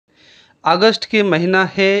अगस्त के महीना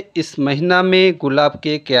है, इस महीना में गुलाब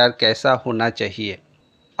के केयर कैसा होना चाहिए।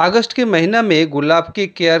 अगस्त के महीना में गुलाब के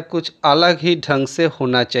केयर कुछ अलग ही ढंग से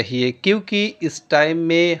होना चाहिए, क्योंकि इस टाइम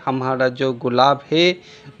में हमारा जो गुलाब है,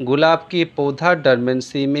 गुलाब की पौधा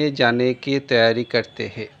डोर्मेंसी में जाने की तैयारी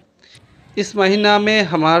करते हैं। इस महीना में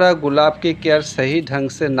हमारा गुलाब के केयर सही ढंग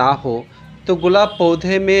से ना हो तो गुलाब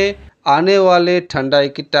पौधे में आने वाले ठंडाई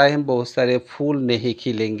के टाइम बहुत सारे फूल नहीं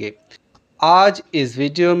खिलेंगे। आज इस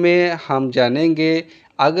वीडियो में हम जानेंगे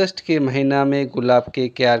अगस्त के महीना में गुलाब के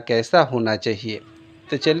केयर कैसा होना चाहिए।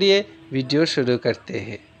 तो चलिए वीडियो शुरू करते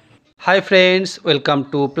हैं। Hi friends, welcome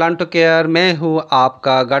to प्लांटो care. मैं हूँ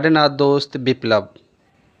आपका गार्डनर दोस्त विप्लव।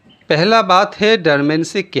 पहला बात है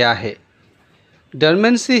डोर्मेंसी क्या है।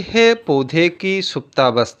 डोर्मेंसी है पौधे की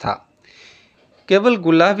सुप्तावस्था। केवल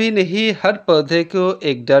गुलाब ही नहीं, हर पौधे को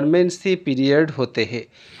एक डोर्मेंसी पीरियड होते हैं।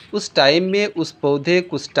 उस टाइम में उस पौधे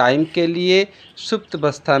कुछ टाइम के लिए सुप्त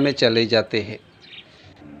अवस्था में चले जाते हैं।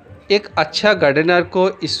 एक अच्छा गार्डनर को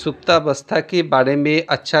इस सुप्तावस्था के बारे में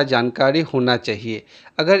अच्छा जानकारी होना चाहिए।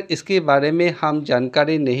 अगर इसके बारे में हम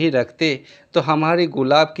जानकारी नहीं रखते तो हमारे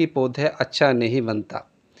गुलाब की पौधे अच्छा नहीं बनता।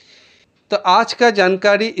 तो आज का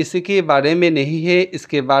जानकारी इसी के बारे में नहीं है,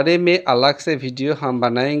 इसके बारे में अलग से वीडियो हम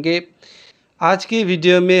बनाएंगे। आज की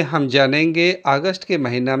वीडियो में हम जानेंगे अगस्त के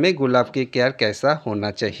महीना में गुलाब की केयर कैसा होना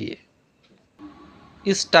चाहिए।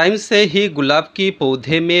 इस टाइम से ही गुलाब की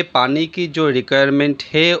पौधे में पानी की जो रिक्वायरमेंट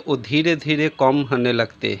है वो धीरे धीरे कम होने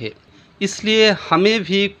लगते हैं, इसलिए हमें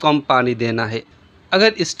भी कम पानी देना है।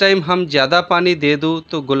 अगर इस टाइम हम ज़्यादा पानी दे दूँ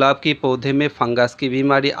तो गुलाब की पौधे में फंगस की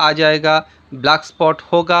बीमारी आ जाएगा, ब्लैक स्पॉट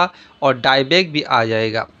होगा और डाईबैक भी आ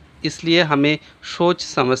जाएगा। इसलिए हमें सोच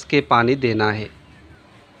समझ के पानी देना है।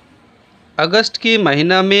 अगस्त के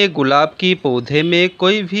महीना में गुलाब की पौधे में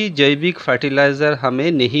कोई भी जैविक फर्टिलाइज़र हमें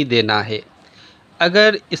नहीं देना है।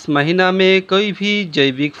 अगर इस महीना में कोई भी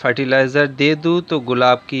जैविक फर्टिलाइज़र दे दूँ तो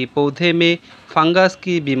गुलाब की पौधे में फंगस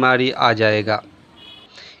की बीमारी आ जाएगा।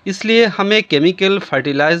 इसलिए हमें केमिकल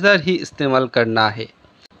फर्टिलाइज़र ही इस्तेमाल करना है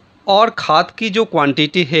और खाद की जो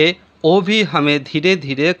क्वांटिटी है वो भी हमें धीरे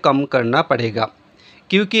धीरे कम करना पड़ेगा,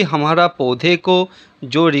 क्योंकि हमारा पौधे को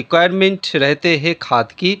जो रिक्वायरमेंट रहते हैं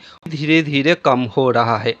खाद की धीरे धीरे कम हो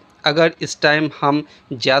रहा है। अगर इस टाइम हम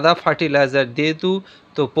ज़्यादा फर्टिलाइज़र दे दूँ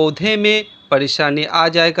तो पौधे में परेशानी आ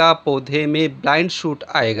जाएगा, पौधे में ब्लाइंड शूट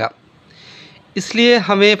आएगा। इसलिए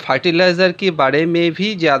हमें फर्टिलाइज़र के बारे में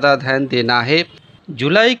भी ज़्यादा ध्यान देना है।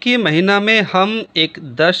 जुलाई के महीना में हम एक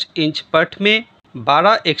 10 इंच पट में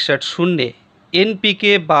 12-61-0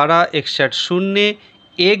 NPK 12-61-0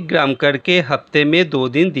 1 ग्राम करके हफ्ते में 2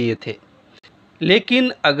 दिन दिए थे।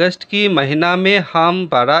 लेकिन अगस्त के महीना में हम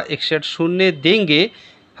 12-61-0 देंगे,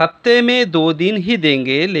 हफ्ते में 2 दिन ही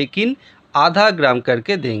देंगे, लेकिन आधा ग्राम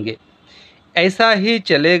करके देंगे। ऐसा ही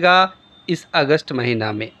चलेगा इस अगस्त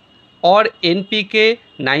महीना में। और NPK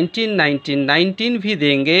 19-19-19 भी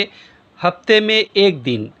देंगे, हफ्ते में 1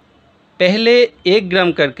 दिन। पहले 1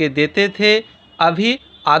 ग्राम करके देते थे, अभी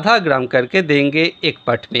आधा ग्राम करके देंगे एक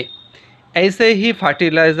पट में। ऐसे ही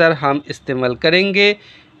फर्टिलाइज़र हम इस्तेमाल करेंगे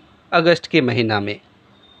अगस्त के महीना में।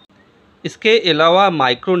 इसके अलावा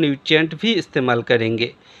माइक्रो न्यूट्रिएंट भी इस्तेमाल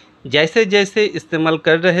करेंगे। जैसे जैसे इस्तेमाल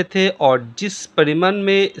कर रहे थे और जिस परिमाण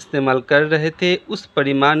में इस्तेमाल कर रहे थे उस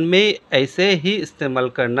परिमाण में ऐसे ही इस्तेमाल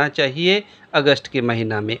करना चाहिए अगस्त के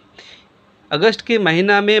महीना में। अगस्त के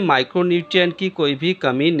महीना में माइक्रो न्यूट्रिएंट की कोई भी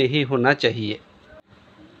कमी नहीं होना चाहिए।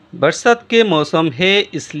 बरसात के मौसम है,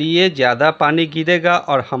 इसलिए ज़्यादा पानी गिरेगा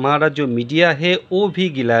और हमारा जो मीडिया है वो भी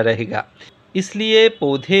गीला रहेगा। इसलिए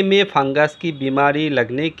पौधे में फंगस की बीमारी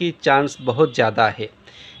लगने की चांस बहुत ज़्यादा है।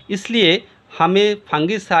 इसलिए हमें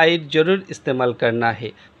फंगिसाइड ज़रूर इस्तेमाल करना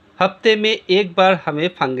है। हफ्ते में 1 बार हमें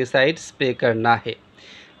फंगिसाइड स्प्रे करना है,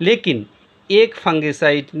 लेकिन एक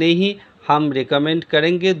फंगिसाइड नहीं, हम रिकमेंड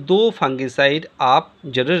करेंगे 2 फंगिसाइड आप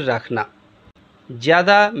ज़रूर रखना।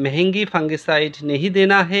 ज़्यादा महंगी फंगिसाइड नहीं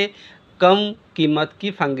देना है, कम कीमत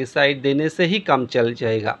की फंगिसाइड देने से ही काम चल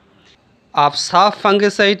जाएगा। आप साफ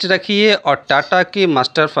फंगिसाइड रखिए और टाटा की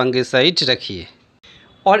मास्टर फंगिसाइड रखिए,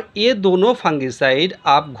 और ये दोनों फंगिसाइड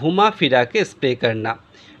आप घुमा फिरा के स्प्रे करना।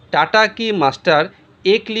 टाटा की मास्टर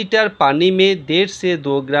 1 लीटर पानी में 1.5 से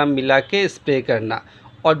 2 ग्राम मिला के स्प्रे करना,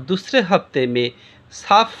 और दूसरे हफ्ते में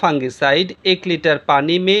साफ फंगिसाइड 1 लीटर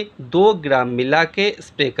पानी में 2 ग्राम मिला के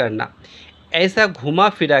स्प्रे करना। ऐसा घुमा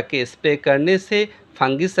फिरा के स्प्रे करने से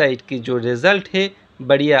फंगिसाइड की जो रिज़ल्ट है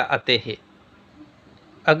बढ़िया आते हैं।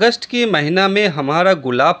 अगस्त के महीना में हमारा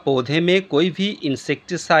गुलाब पौधे में कोई भी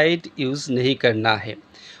इंसेक्टिसाइड यूज़ नहीं करना है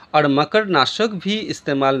और मकरनाशक भी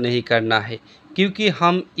इस्तेमाल नहीं करना है, क्योंकि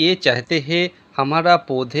हम ये चाहते हैं हमारा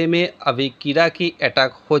पौधे में अभी कीड़ा की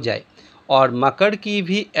अटैक हो जाए और मकर की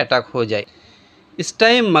भी अटैक हो जाए। इस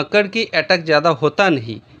टाइम मकर की अटैक ज़्यादा होता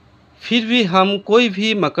नहीं, फिर भी हम कोई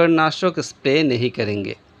भी मकरनाशक स्प्रे नहीं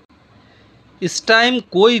करेंगे। इस टाइम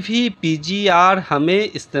कोई भी पीजीआर हमें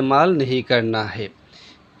इस्तेमाल नहीं करना है,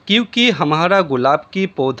 क्योंकि हमारा गुलाब की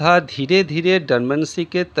पौधा धीरे धीरे डोर्मेंसी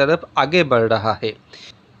के तरफ आगे बढ़ रहा है।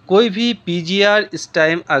 कोई भी पीजीआर इस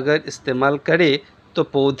टाइम अगर इस्तेमाल करे तो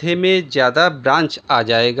पौधे में ज़्यादा ब्रांच आ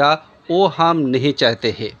जाएगा, वो हम नहीं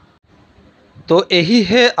चाहते हैं। तो यही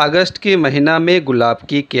है अगस्त के महीना में गुलाब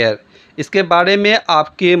की केयर। इसके बारे में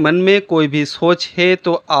आपके मन में कोई भी सोच है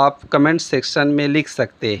तो आप कमेंट सेक्शन में लिख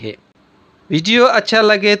सकते हैं। वीडियो अच्छा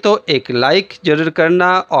लगे तो एक लाइक ज़रूर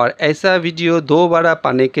करना और ऐसा वीडियो दोबारा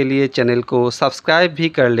पाने के लिए चैनल को सब्सक्राइब भी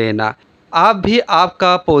कर लेना। आप भी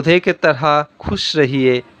आपका पौधे की तरह खुश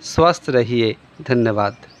रहिए, स्वस्थ रहिए।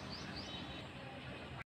 धन्यवाद।